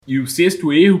E o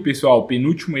sexto erro, pessoal,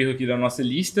 penúltimo erro aqui da nossa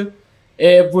lista,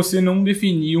 é você não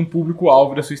definir um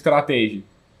público-alvo da sua estratégia.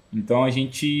 Então, a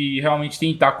gente realmente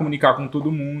tentar comunicar com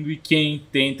todo mundo, e quem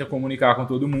tenta comunicar com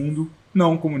todo mundo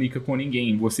não comunica com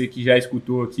ninguém. Você que já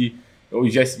escutou aqui, ou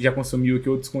já consumiu aqui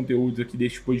outros conteúdos aqui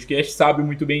deste podcast, sabe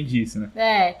muito bem disso,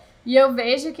 né? E eu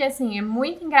vejo que, assim, é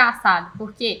muito engraçado,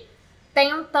 porque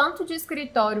tem um tanto de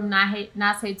escritório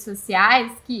nas redes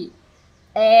sociais que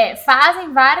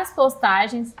fazem várias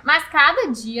postagens, mas cada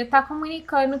dia tá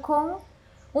comunicando com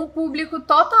um público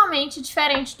totalmente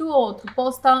diferente do outro,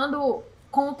 postando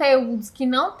conteúdos que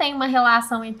não tem uma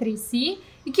relação entre si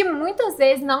e que muitas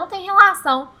vezes não tem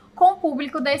relação com o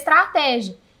público da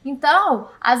estratégia. Então,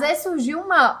 às vezes surgiu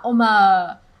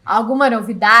alguma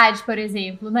novidade, por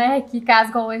exemplo, né, que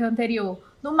caso com o erro anterior,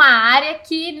 numa área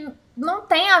que não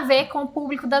tem a ver com o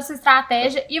público da sua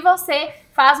estratégia e você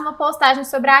faz uma postagem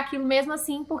sobre aquilo mesmo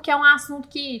assim, porque é um assunto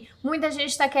que muita gente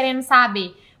está querendo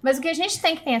saber. Mas o que a gente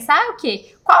tem que pensar é o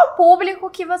quê? Qual o público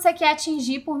que você quer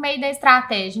atingir por meio da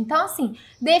estratégia? Então, assim,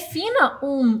 defina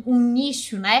um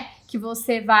nicho, né? Que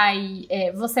você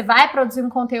vai produzir um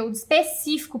conteúdo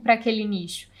específico para aquele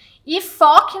nicho. E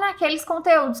foque naqueles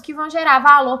conteúdos que vão gerar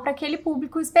valor para aquele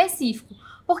público específico.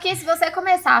 Porque se você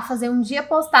começar a fazer um dia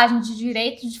postagem de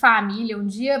direito de família, um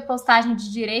dia postagem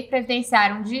de direito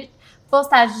previdenciário, um dia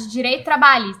postagem de direito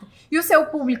trabalhista, e o seu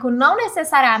público não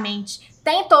necessariamente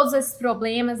tem todos esses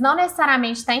problemas, não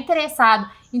necessariamente está interessado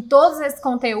em todos esses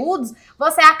conteúdos,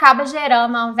 você acaba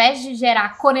gerando, ao invés de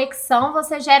gerar conexão,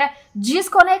 você gera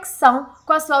desconexão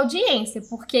com a sua audiência,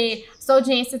 porque a sua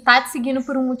audiência está te seguindo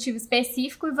por um motivo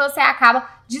específico e você acaba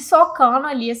dissocando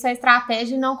ali a sua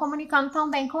estratégia e não comunicando tão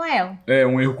bem com ela.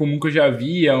 Um erro comum que eu já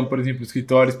vi é, por exemplo, um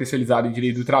escritório especializado em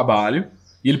direito do trabalho,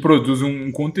 e ele produz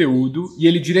um conteúdo e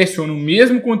ele direciona o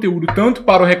mesmo conteúdo tanto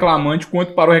para o reclamante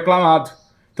quanto para o reclamado.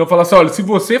 Então fala assim, olha, se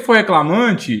você for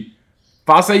reclamante,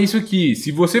 faça isso aqui.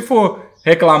 Se você for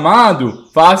reclamado,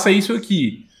 faça isso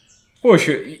aqui.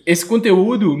 Poxa, esse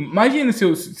conteúdo, imagina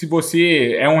se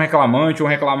você é um reclamante ou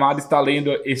um reclamado e está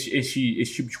lendo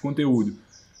esse tipo de conteúdo.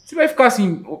 Você vai ficar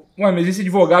assim, ué, mas esse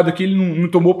advogado aqui ele não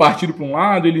tomou partido para um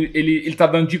lado, ele está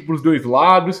dando dica para os dois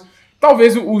lados.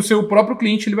 Talvez o seu próprio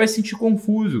cliente ele vai se sentir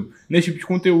confuso nesse tipo de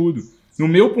conteúdo. No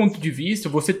meu ponto de vista,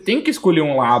 você tem que escolher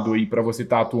um lado aí para você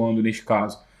estar atuando neste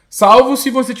caso. Salvo se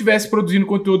você estivesse produzindo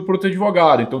conteúdo para outro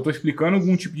advogado. Então, eu estou explicando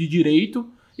algum tipo de direito,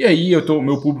 e aí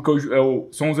meu público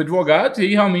são os advogados, e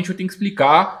aí realmente eu tenho que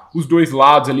explicar os dois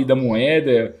lados ali da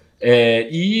moeda.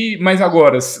 Mas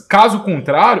agora, caso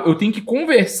contrário, eu tenho que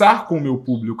conversar com o meu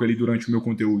público ali durante o meu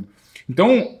conteúdo.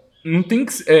 Então, não tem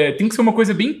que ser uma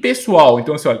coisa bem pessoal.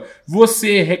 Então, assim, olha,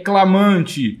 você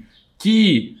reclamante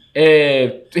que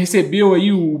recebeu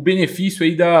aí o benefício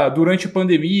aí durante a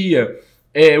pandemia,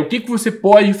 o que você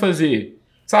pode fazer?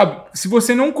 Sabe? Se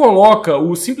você não coloca,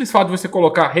 o simples fato de você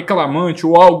colocar reclamante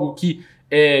ou algo que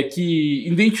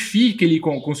identifique ali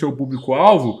com o seu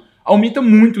público-alvo, aumenta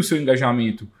muito o seu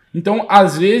engajamento. Então,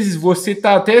 às vezes, você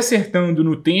está até acertando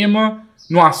no tema,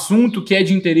 no assunto que é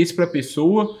de interesse para a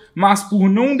pessoa, mas por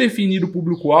não definir o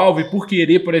público-alvo e por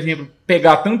querer, por exemplo,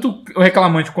 pegar tanto o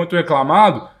reclamante quanto o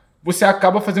reclamado, você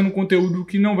acaba fazendo um conteúdo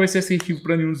que não vai ser assertivo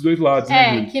para nenhum dos dois lados.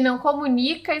 Né, que não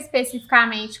comunica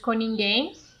especificamente com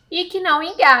ninguém e que não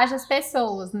engaja as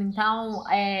pessoas. Então,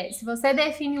 se você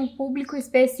define um público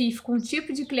específico, um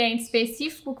tipo de cliente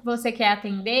específico que você quer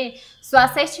atender, sua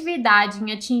assertividade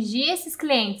em atingir esses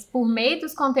clientes por meio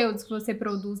dos conteúdos que você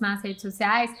produz nas redes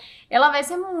sociais, ela vai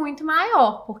ser muito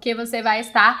maior, porque você vai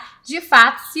estar, de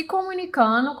fato, se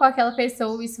comunicando com aquela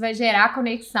pessoa, isso vai gerar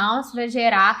conexão, isso vai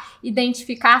gerar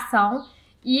identificação,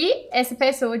 e essa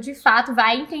pessoa, de fato,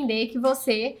 vai entender que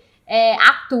você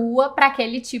atua para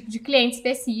aquele tipo de cliente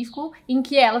específico em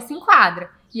que ela se enquadra.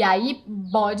 E aí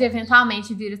pode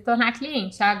eventualmente vir a se tornar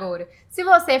cliente. Agora, se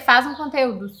você faz um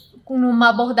conteúdo com uma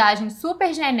abordagem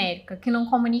super genérica, que não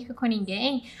comunica com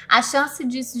ninguém, a chance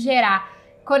disso gerar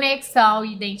conexão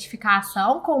e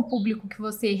identificação com o público que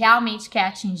você realmente quer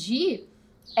atingir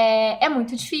é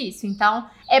muito difícil. Então,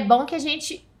 é bom que a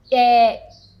gente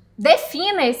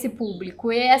defina esse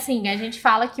público. E assim, a gente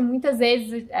fala que muitas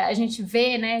vezes, a gente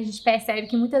vê, né, a gente percebe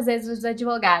que muitas vezes os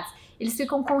advogados, eles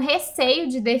ficam com receio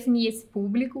de definir esse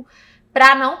público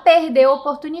para não perder a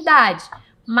oportunidade.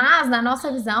 Mas, na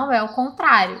nossa visão, é o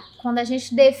contrário. Quando a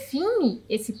gente define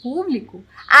esse público,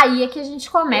 aí é que a gente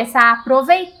começa a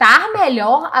aproveitar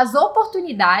melhor as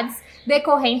oportunidades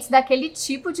decorrentes daquele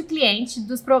tipo de cliente,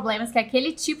 dos problemas que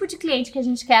aquele tipo de cliente que a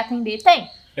gente quer atender tem.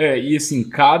 E assim,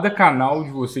 cada canal de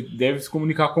você deve se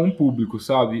comunicar com o público,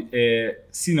 sabe?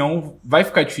 Senão vai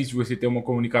ficar difícil você ter uma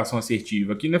comunicação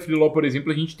assertiva. Aqui na Freeló, por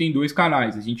exemplo, a gente tem 2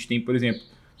 canais. A gente tem, por exemplo,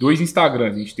 2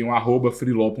 Instagrams. A gente tem o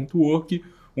 @freelaw.work,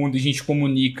 onde a gente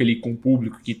comunica ali com o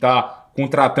público que está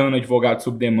contratando advogado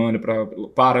sob demanda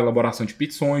para a elaboração de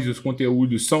petições, e os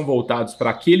conteúdos são voltados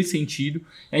para aquele sentido.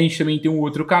 A gente também tem um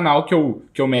outro canal, que é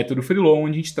o Método Freelaw,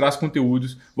 onde a gente traz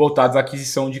conteúdos voltados à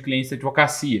aquisição de clientes de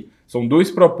advocacia. São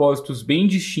 2 propósitos bem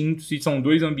distintos e são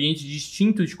 2 ambientes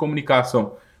distintos de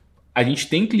comunicação. A gente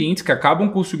tem clientes que acabam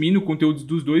consumindo conteúdos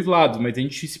dos 2 lados, mas a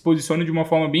gente se posiciona de uma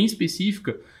forma bem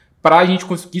específica para a gente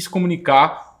conseguir se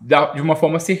comunicar de uma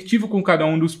forma assertiva com cada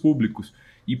um dos públicos.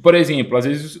 E, por exemplo, às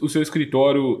vezes o seu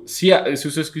escritório, se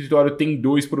o seu escritório tem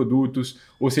 2 produtos,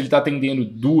 ou se ele está atendendo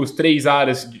 2, 3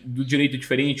 áreas do direito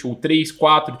diferente, ou 3,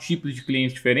 4 tipos de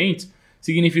clientes diferentes,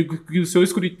 significa que o seu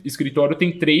escritório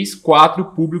tem 3, 4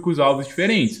 públicos-alvos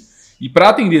diferentes. E para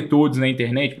atender todos na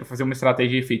internet, para fazer uma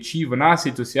estratégia efetiva nas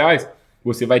redes sociais,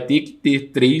 você vai ter que ter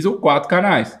 3 ou 4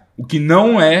 canais, o que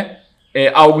não é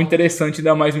algo interessante,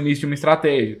 ainda mais no início de uma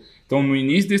estratégia. Então, no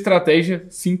início da estratégia,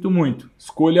 sinto muito.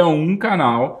 Escolha um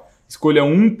canal, escolha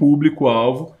um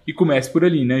público-alvo e comece por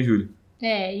ali, né, Júlia?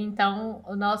 Então,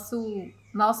 o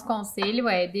nosso conselho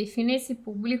é: defina esse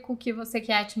público que você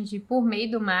quer atingir por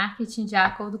meio do marketing, de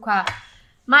acordo com a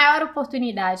maior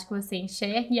oportunidade que você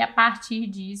enxerga, e a partir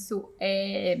disso,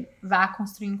 vá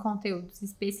construindo conteúdos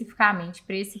especificamente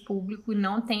para esse público e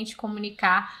não tente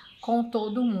comunicar com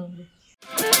todo mundo.